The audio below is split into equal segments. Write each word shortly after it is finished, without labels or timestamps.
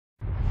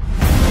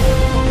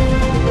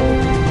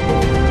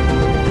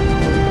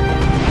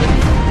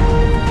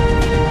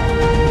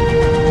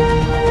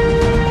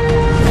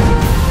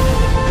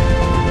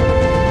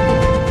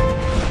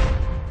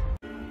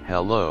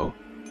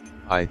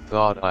I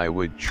thought I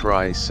would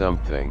try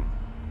something.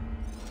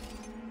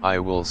 I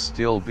will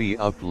still be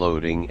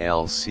uploading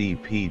LCPDFR,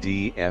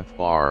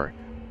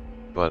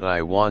 but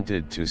I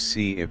wanted to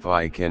see if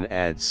I can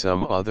add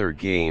some other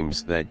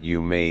games that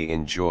you may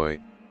enjoy.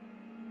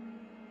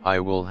 I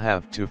will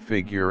have to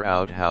figure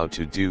out how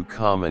to do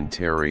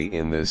commentary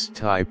in this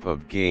type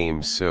of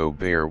game, so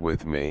bear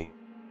with me.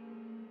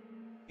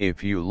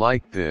 If you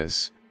like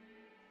this,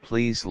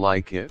 please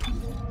like it.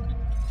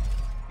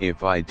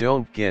 If I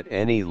don't get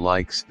any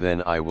likes,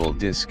 then I will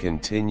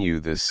discontinue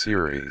the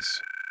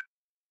series.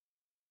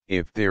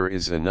 If there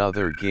is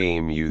another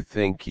game you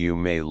think you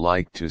may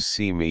like to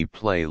see me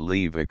play,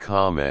 leave a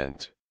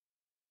comment.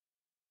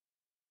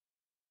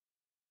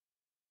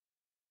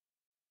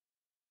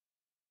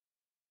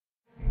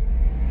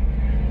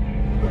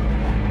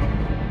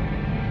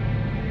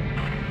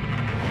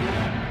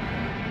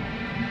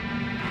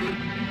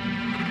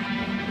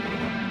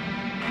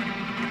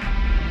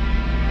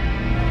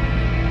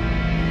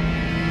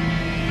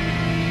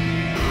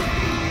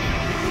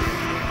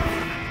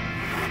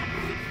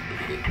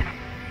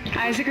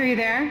 Isaac, are you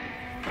there?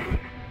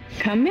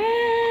 Come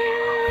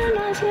in,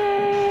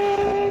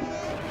 Isaac.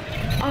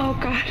 Oh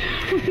God,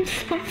 I'm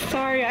so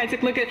sorry,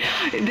 Isaac. Look at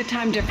the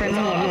time difference.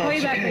 I'll call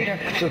you back later.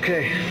 It's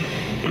okay.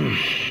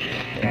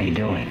 How you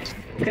doing?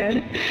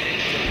 Good.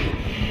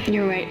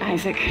 You're right,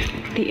 Isaac.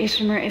 The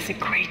Ishimura is a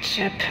great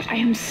ship. I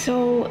am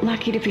so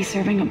lucky to be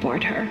serving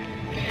aboard her.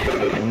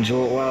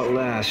 Enjoy it while it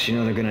lasts. You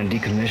know they're gonna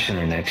decommission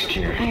her next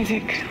year.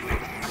 Isaac,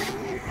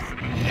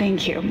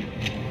 thank you.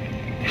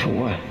 For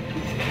what?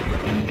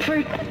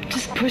 For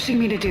just pushing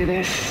me to do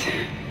this.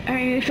 I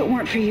mean, if it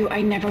weren't for you,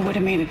 I never would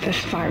have made it this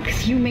far,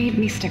 because you made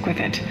me stick with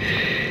it.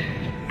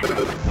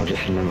 Well,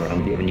 just remember,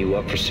 I'm giving you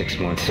up for 6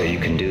 months so you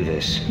can do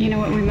this. You know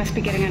what? We must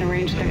be getting out of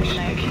range third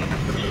leg.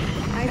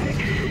 Isaac?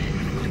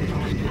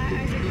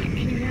 Isaac,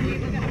 can you hear me?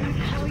 Look, I'm going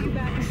to call you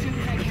back as soon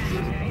as I can,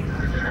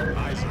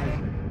 okay?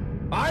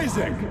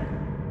 Isaac!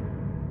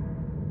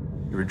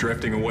 You were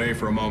drifting away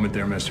for a moment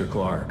there, Mr.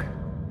 Clark.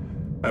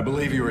 I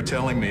believe you were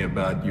telling me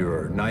about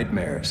your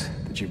nightmares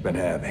that you've been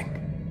having.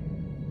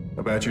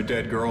 About your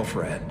dead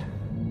girlfriend.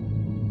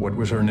 What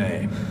was her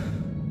name?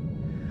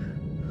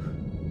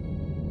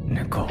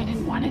 Nicole. I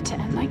didn't want it to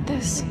end like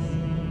this.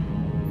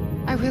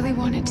 I really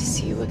wanted to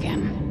see you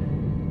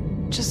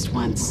again. Just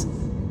once.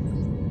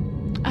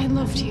 I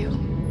loved you.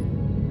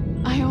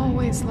 I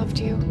always loved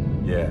you.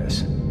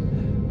 Yes.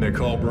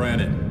 Nicole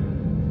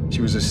Brennan.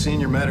 She was a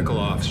senior medical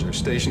officer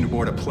stationed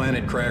aboard a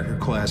Planet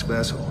Cracker-class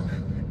vessel.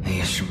 Hey,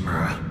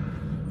 Ishimura.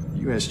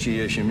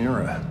 USG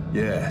Ishimura,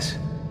 yes.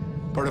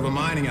 Part of a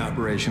mining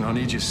operation on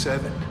Aegis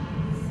 7.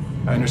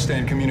 I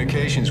understand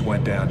communications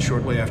went down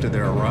shortly after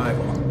their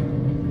arrival.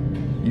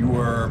 You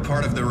were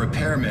part of the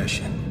repair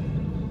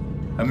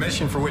mission. A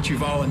mission for which you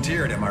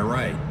volunteered, am I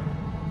right?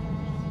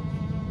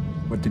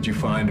 What did you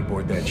find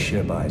aboard that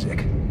ship,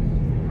 Isaac?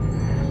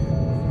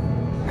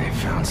 They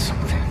found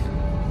something.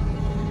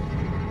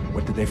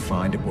 What did they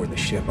find aboard the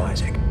ship,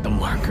 Isaac? The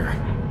marker.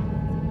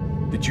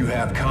 Did you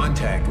have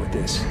contact with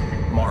this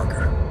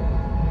marker?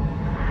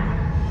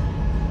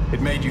 It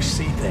made you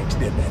see things,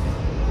 didn't it?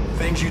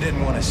 Things you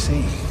didn't want to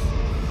see.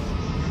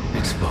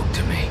 It spoke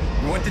to me.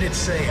 What did it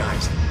say,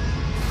 Isaac?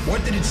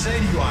 What did it say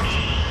to you,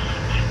 Isaac?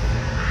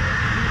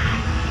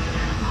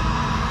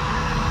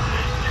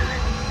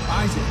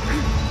 Isaac!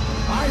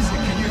 Isaac,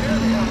 can you hear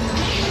me?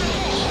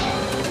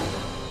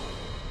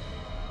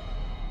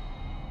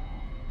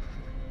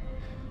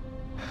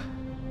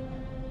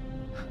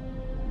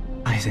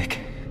 Isaac.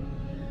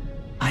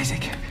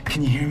 Isaac,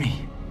 can you hear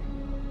me?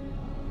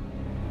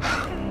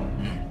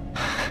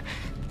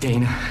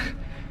 Dana,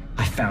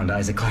 I found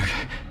Isaac Clark.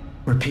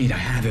 Repeat, I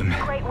have him.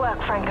 Great work,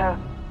 Franco.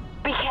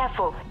 Be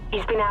careful.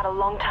 He's been out a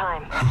long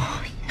time.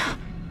 Oh, yeah.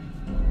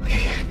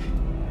 Okay.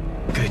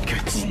 Good,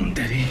 good.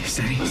 Steady,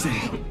 steady,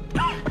 steady.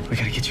 We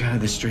gotta get you out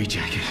of this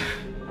straitjacket.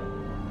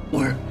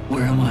 Where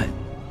am I?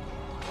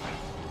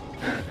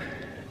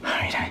 All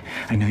right,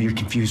 I know you're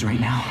confused right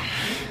now.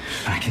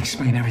 I can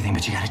explain everything,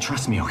 but you gotta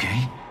trust me,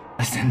 okay?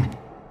 Listen,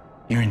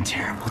 you're in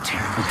terrible,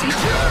 terrible danger.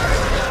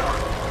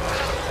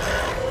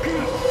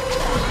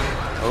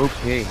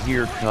 Okay,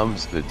 here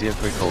comes the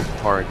difficult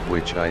part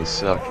which I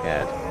suck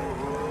at,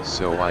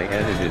 so I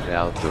edited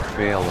out the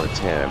fail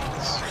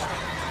attempts.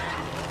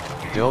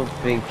 Don't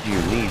think you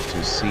need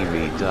to see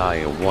me die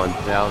a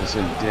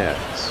 1,000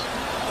 deaths.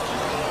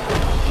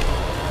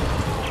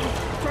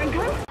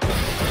 Franco?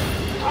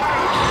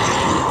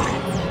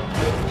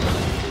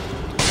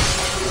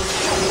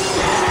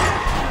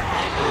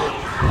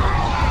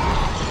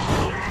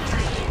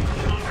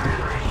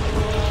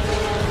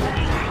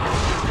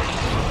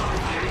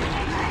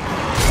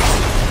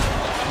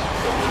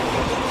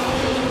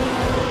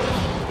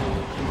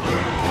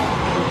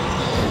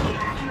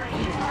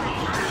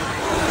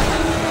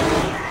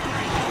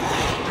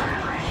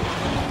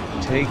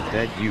 Take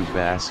that, you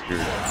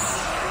bastard.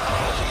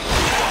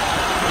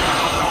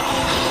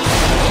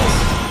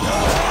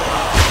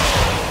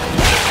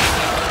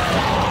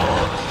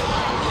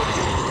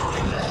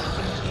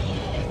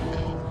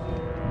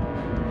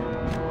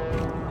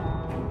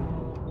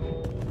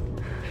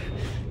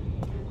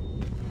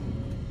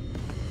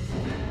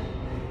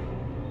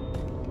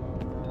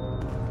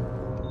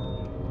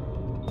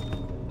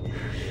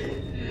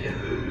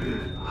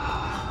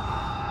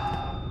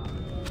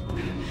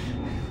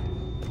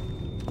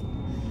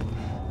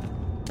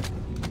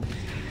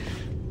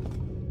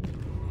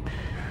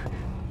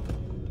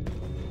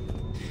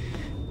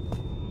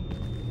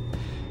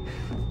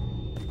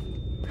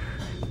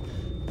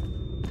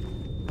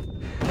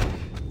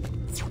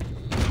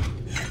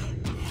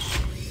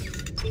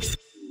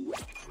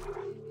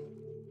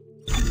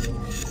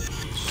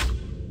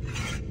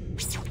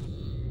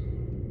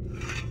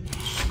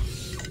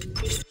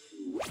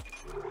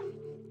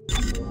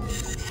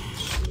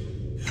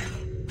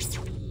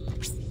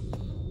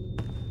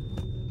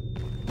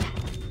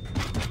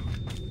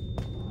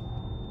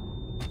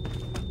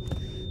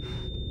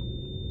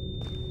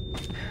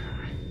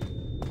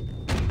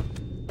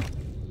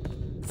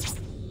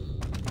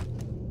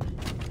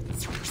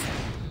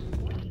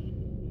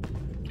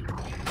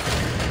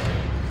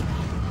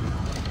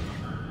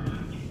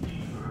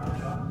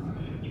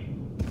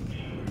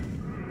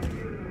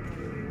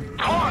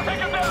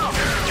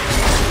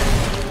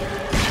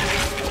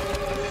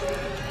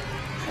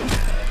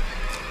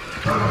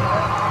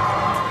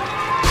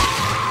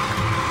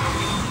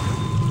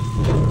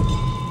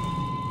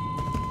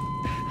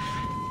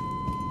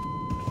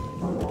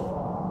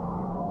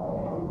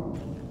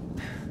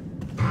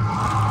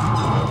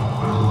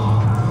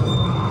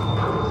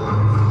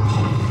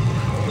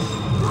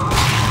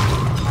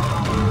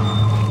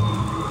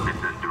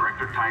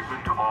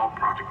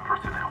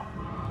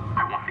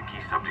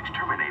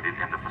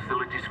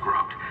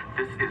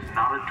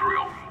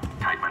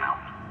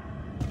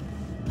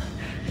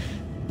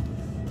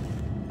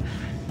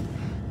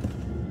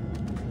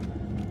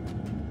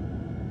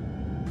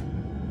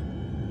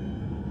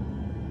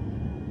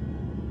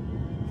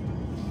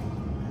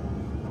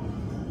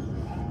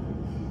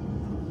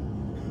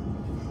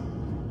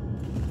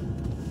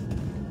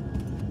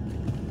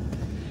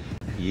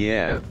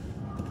 Yeah,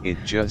 it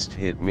just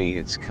hit me,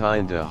 it's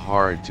kinda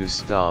hard to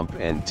stomp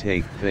and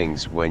take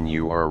things when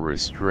you are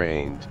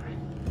restrained.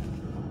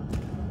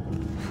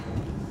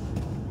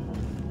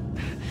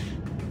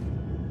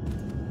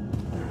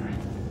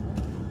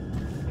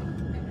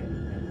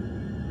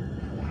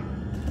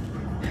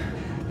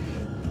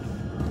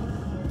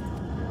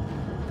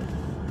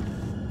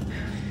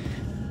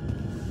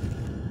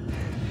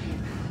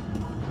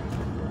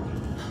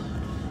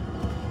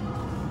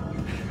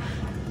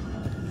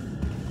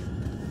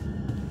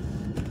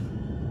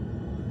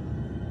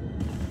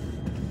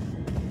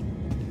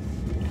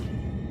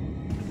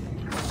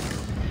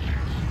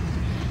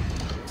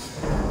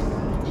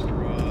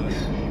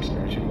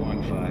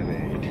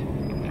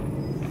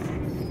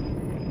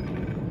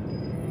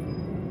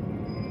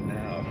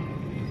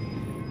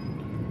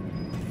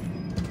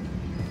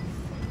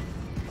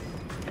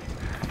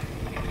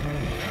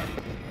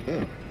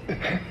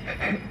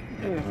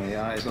 The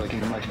eye's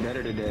looking much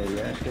better today,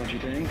 yes, don't you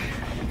think?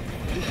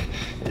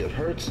 It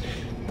hurts.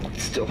 It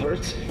still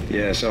hurts?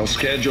 Yes, I'll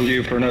schedule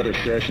you for another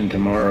session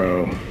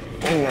tomorrow.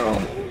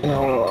 No,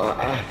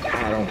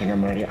 I don't think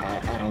I'm ready.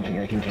 I don't think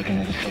I can take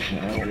another session.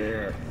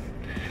 There.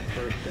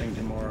 First thing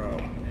tomorrow.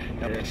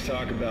 Now let's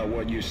talk about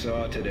what you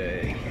saw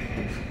today.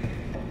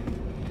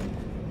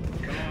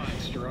 Come on,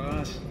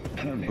 Strauss.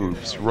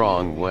 Oops,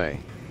 wrong way.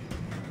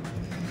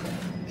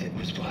 It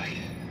was black.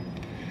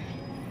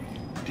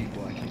 Deep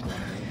black and black.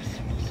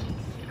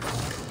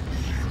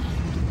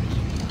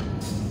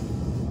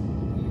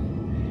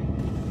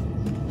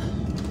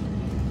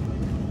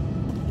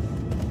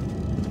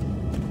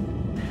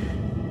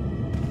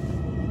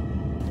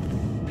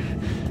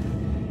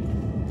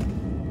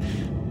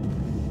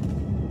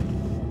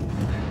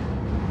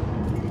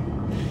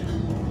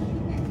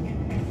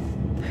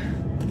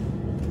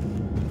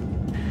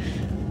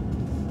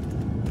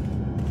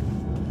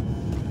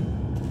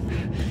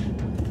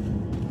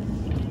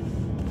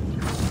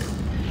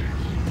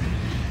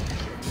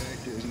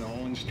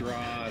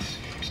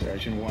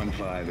 Section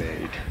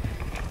 158.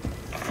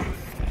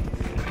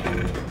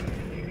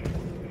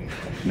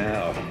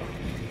 Now.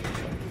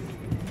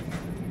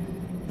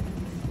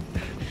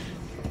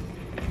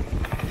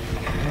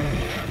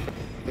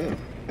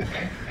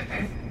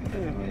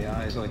 The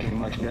eye's looking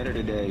much better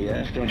today,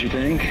 yes, don't you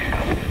think?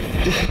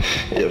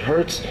 It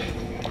hurts.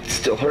 It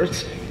still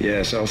hurts?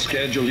 Yes, I'll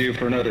schedule you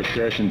for another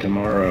session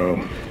tomorrow.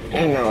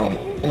 No,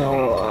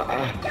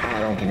 I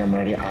don't think I'm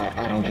ready.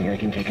 I don't think I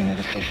can take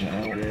another session.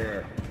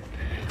 There.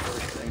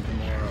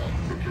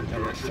 Now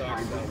let's talk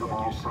about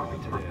what you saw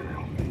today.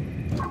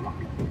 I want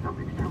to keep them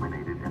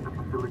exterminated and the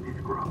facility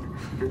scrubbed.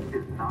 This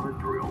is not a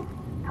drill.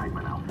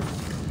 Tighten out.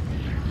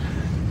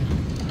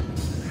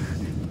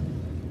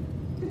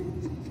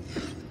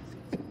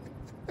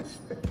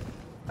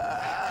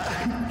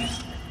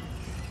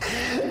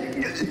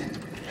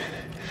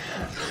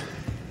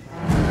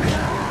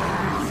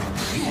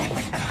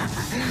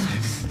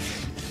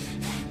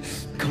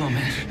 Come on,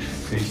 man.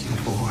 Patient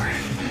 4,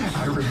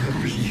 I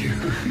remember you.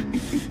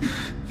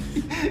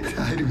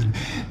 Tideman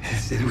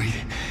said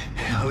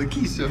all the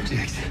key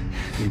subjects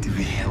need to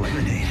be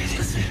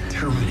eliminated,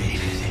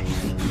 terminated.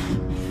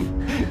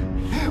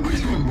 We're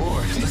doing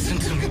more. Listen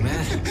to me,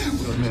 man.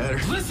 What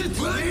matters? Listen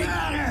to me!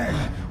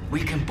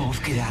 We can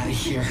both get out of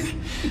here.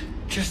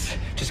 Just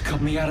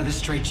cut me out of this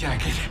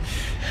straitjacket.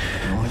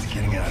 No one's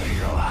getting out of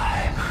here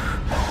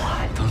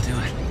alive. Don't do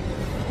it.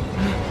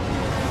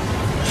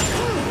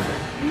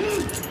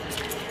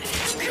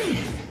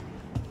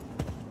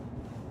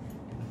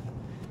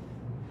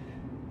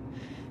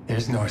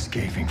 There's no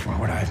escaping from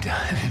what I've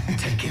done.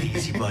 Take it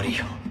easy, buddy.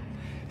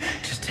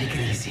 Just take it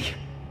easy.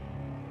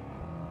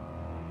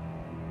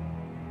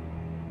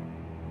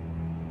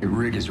 Your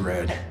rig is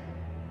red.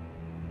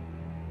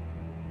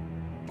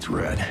 It's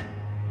red.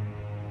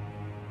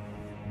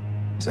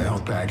 There's a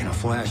health pack and a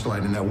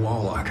flashlight in that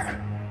wall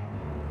locker.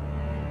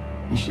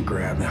 You should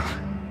grab them.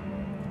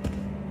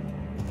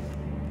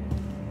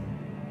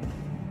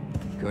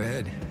 Go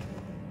ahead.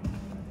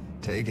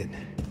 Take it.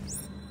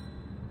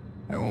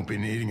 I won't be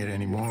needing it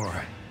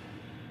anymore.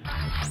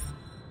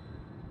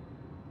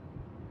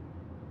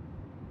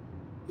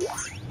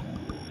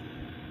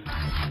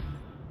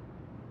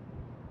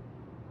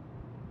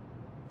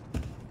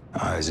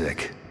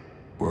 Isaac,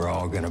 we're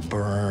all gonna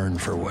burn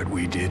for what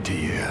we did to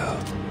you.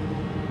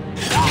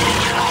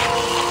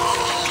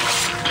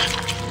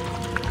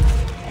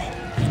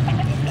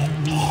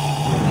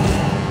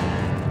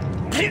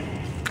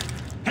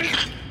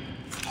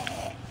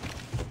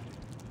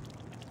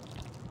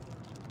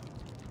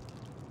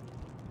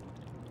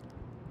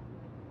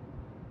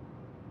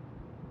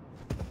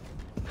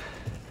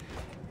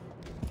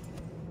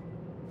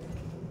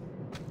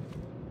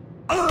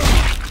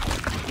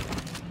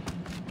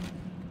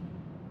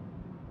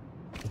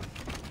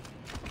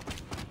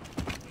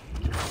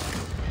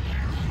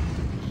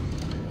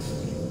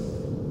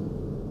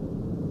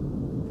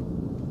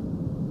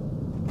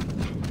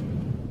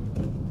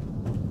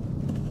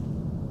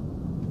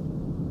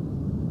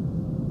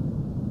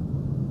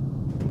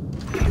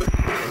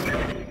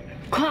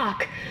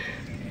 Clark!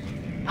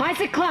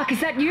 Isaac Clark,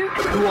 is that you?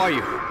 Who are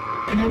you?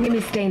 My name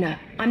is Dana.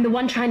 I'm the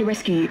one trying to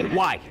rescue you.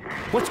 Why?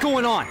 What's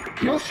going on?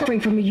 You're suffering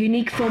from a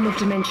unique form of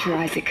dementia,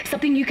 Isaac.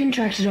 Something you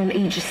contracted on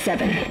Aegis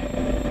 7.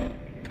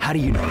 How do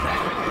you know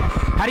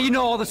that? How do you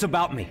know all this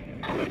about me?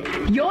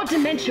 Your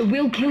dementia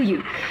will kill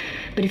you.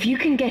 But if you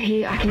can get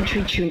here, I can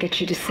treat you and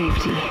get you to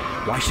safety.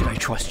 Why should I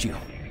trust you?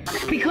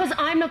 Because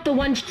I'm not the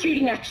one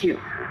shooting at you.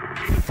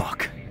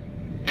 Fuck.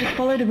 Just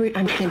follow the route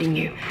I'm sending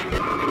you.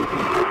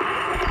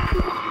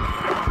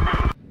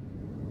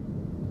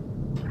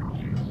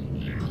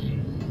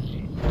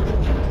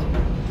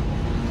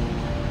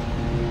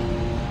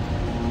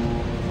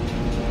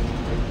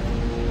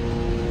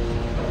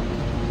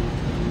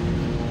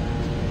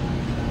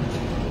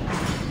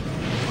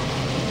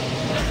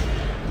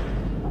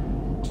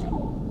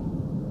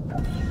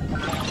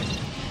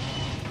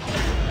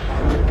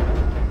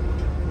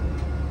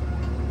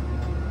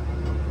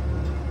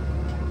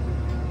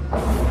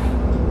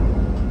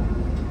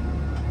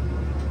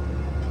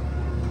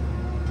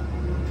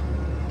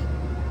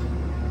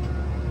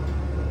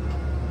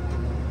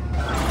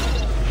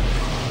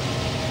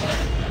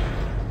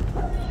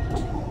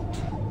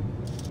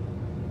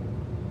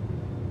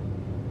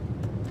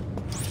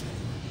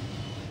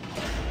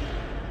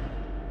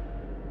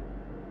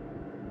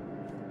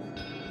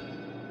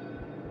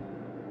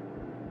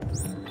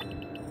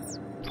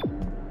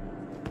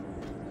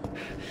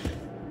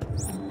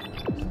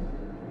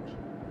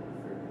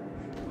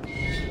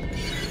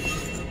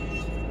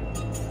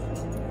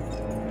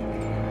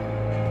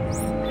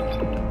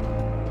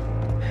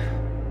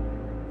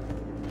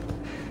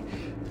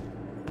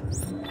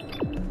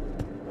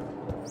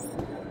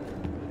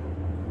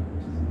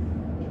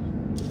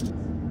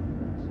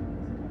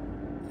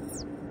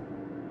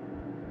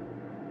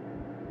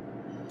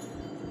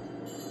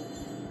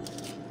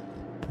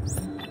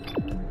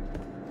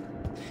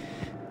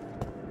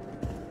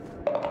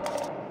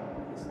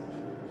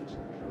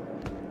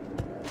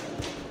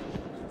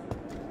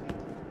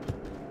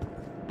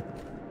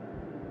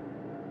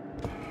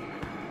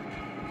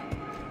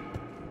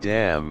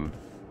 Damn,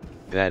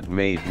 that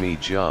made me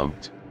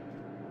jumped.